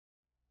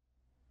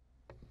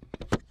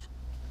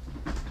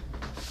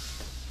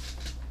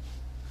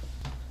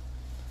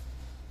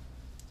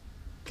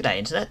G'day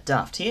Internet,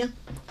 Daft here.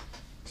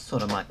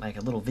 Thought I might make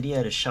a little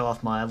video to show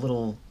off my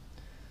little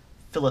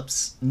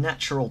Philips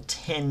Natural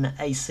 10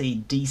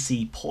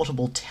 AC/DC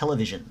portable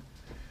television.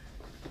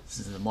 This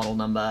is the model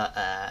number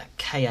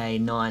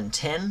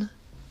KA910,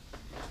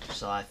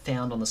 which I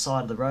found on the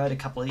side of the road a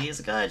couple of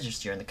years ago,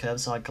 just during the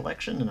kerbside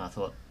collection, and I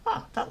thought,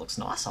 that looks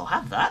nice, I'll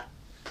have that.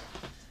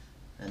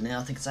 And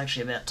now I think it's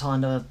actually about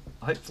time to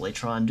hopefully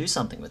try and do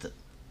something with it.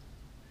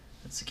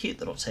 It's a cute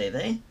little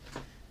TV.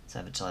 It's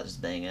advertised as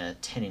being a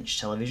 10-inch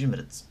television, but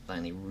it's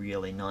only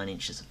really 9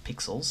 inches of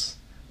pixels.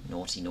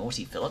 Naughty,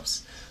 naughty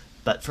Philips.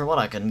 But from what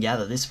I can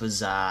gather, this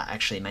was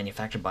actually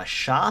manufactured by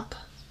Sharp,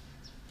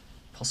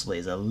 possibly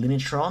as a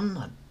Limitron.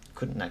 I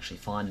couldn't actually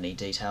find any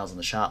details on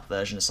the Sharp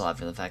version, aside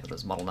from the fact that it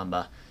was model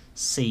number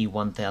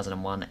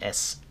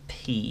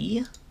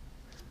C1001SP. It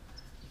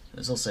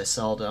was also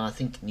sold in, I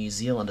think, New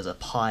Zealand as a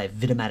Pi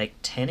Vidamatic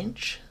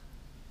 10-inch.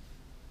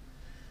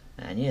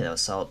 And yeah, they were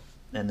sold,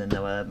 and then they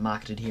were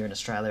marketed here in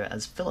Australia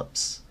as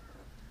Philips.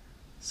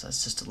 So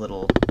it's just a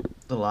little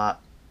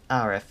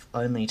RF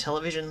only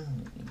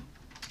television,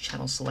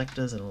 channel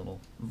selectors and a little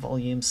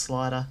volume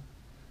slider,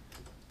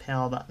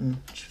 power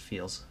button, which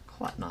feels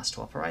quite nice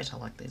to operate. I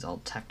like these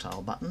old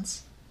tactile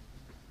buttons.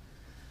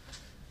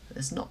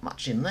 There's not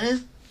much in there.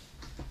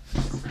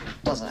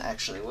 Doesn't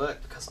actually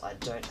work because I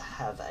don't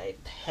have a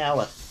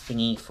power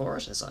thingy for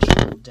it, as I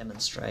shall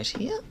demonstrate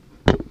here.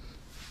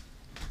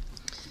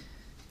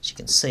 As you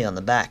can see on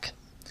the back,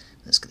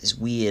 it's got this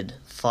weird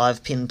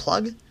 5-pin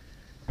plug,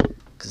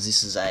 because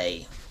this is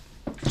a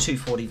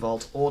 240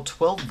 volt or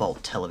 12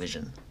 volt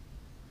television.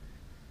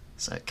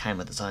 So it came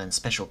with its own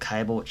special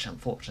cable, which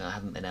unfortunately I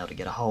haven't been able to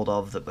get a hold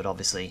of, that would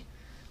obviously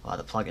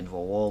either plug into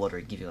a wall or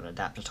give you an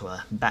adapter to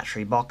a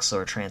battery box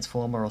or a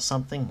transformer or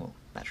something. Well,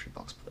 battery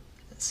box, but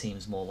it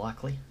seems more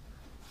likely.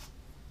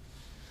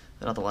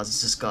 But otherwise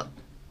it's just got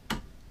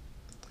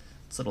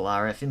its little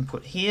RF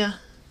input here,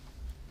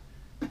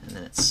 and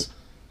then it's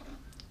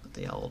got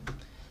the old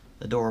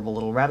adorable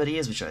little rabbit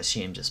ears, which I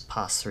assume just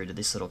pass through to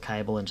this little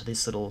cable into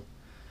this little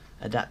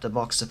adapter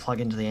box to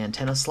plug into the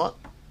antenna slot.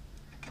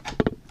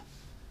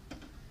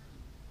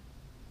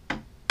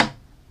 And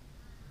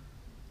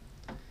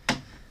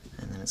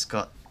then it's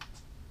got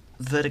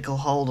vertical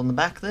hold on the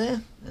back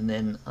there, and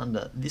then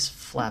under this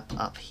flap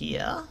up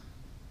here,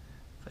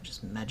 if I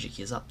just magic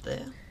is up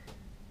there,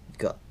 you've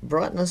got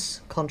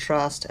brightness,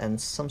 contrast,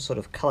 and some sort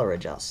of color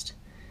adjust.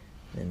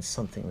 And then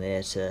something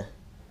there to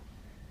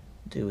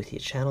do with your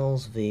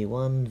channels,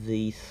 V1,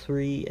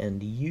 V3,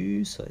 and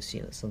U, so I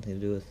assume it's something to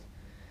do with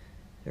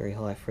very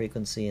high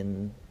frequency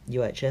and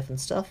UHF and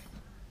stuff.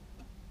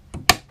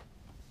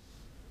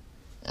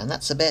 And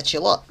that's about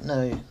your lot.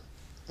 No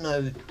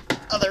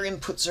other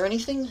inputs or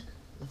anything,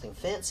 nothing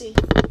fancy.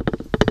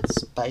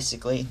 It's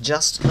basically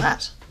just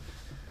that.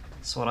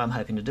 So what I'm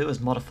hoping to do is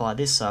modify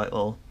this so it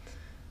will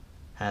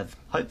have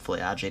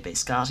hopefully RGB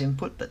SCART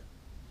input, but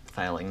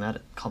failing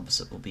that,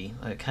 composite will be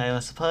okay,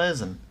 I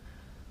suppose, and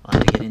I'll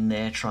have to get in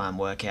there, try and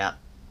work out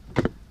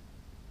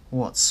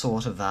what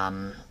sort of,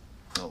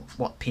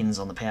 what pins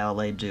on the power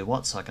lead do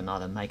what, so I can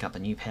either make up a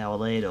new power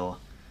lead or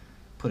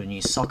put a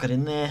new socket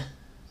in there.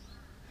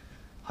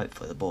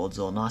 Hopefully the board's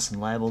all nice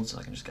and labelled, so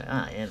I can just go,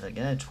 yeah, there we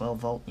go, 12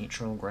 volt,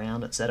 neutral,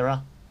 ground,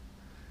 etc.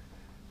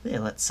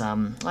 Yeah, let's, I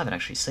haven't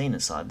actually seen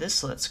inside this,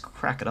 so let's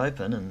crack it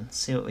open and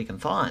see what we can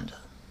find.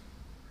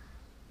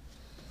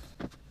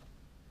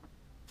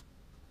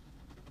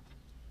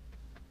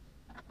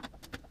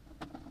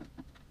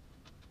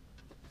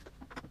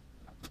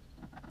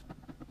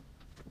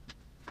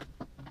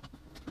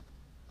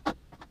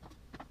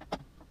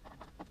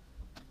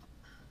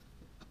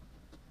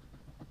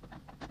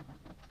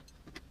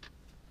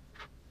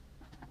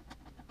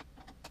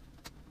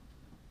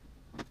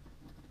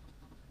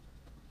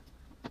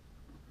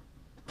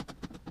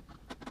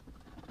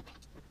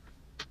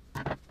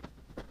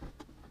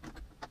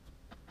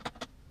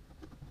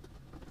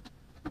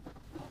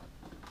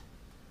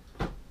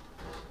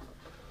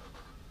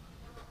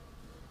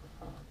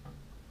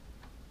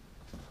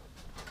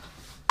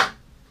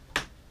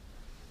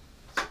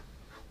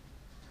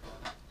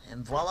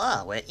 And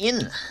voila, we're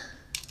in.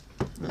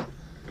 And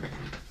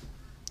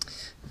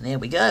there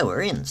we go,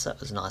 we're in. So that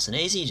was nice and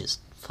easy, just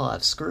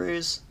 5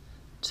 screws,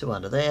 2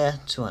 under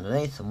there, 2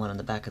 underneath, and 1 in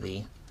the back of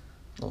the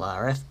little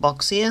RF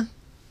box here.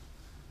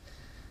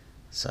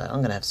 So I'm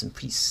going to have some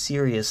pretty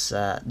serious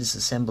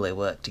disassembly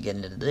work to get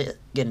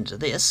into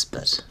this,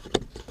 but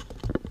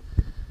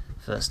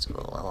first of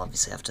all I'll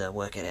obviously have to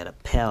work out how to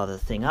power the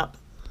thing up.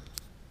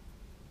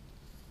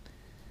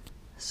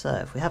 So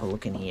if we have a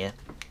look in here,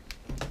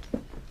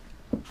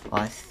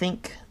 I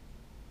think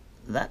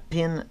that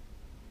pin,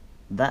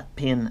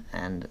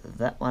 and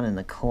that one in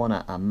the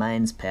corner are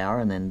mains power,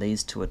 and then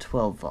these two are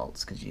 12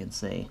 volts, because you can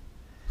see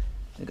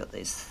we've got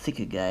these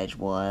thicker gauge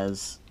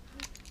wires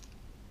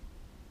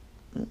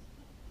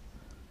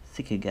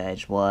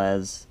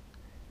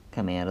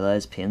coming out of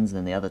those pins, and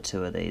then the other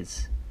two are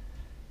these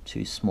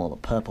two smaller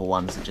purple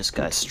ones that just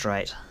go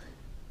straight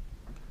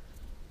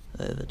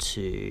over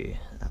to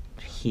up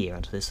here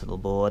onto this little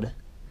board,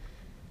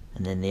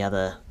 and then the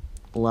other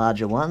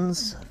larger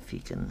ones. If you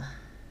can,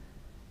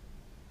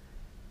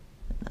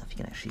 I don't know if you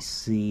can actually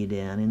see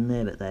down in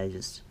there, but they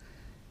just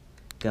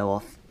go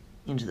off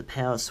into the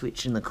power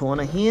switch in the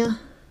corner here,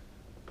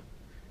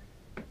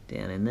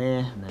 down in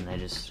there, and then they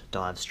just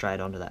dive straight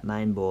onto that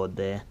main board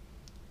there.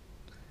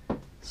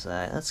 So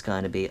that's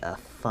going to be a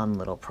fun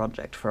little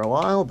project for a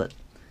while, but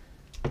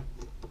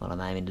what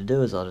I'm aiming to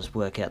do is I'll just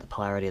work out the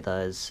polarity of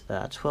those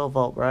 12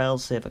 volt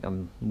rails, see if I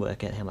can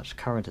work out how much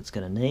current it's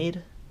going to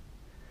need.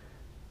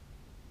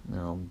 And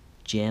I'll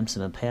jam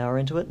some power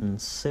into it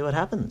and see what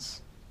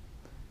happens.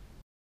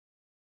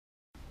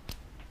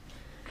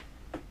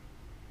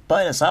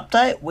 Bonus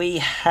update, we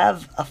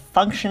have a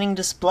functioning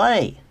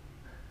display.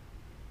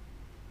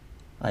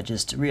 I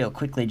just real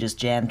quickly just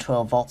jammed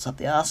 12 volts up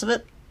the arse of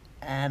it,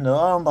 and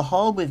lo and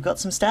behold, we've got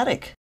some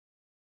static.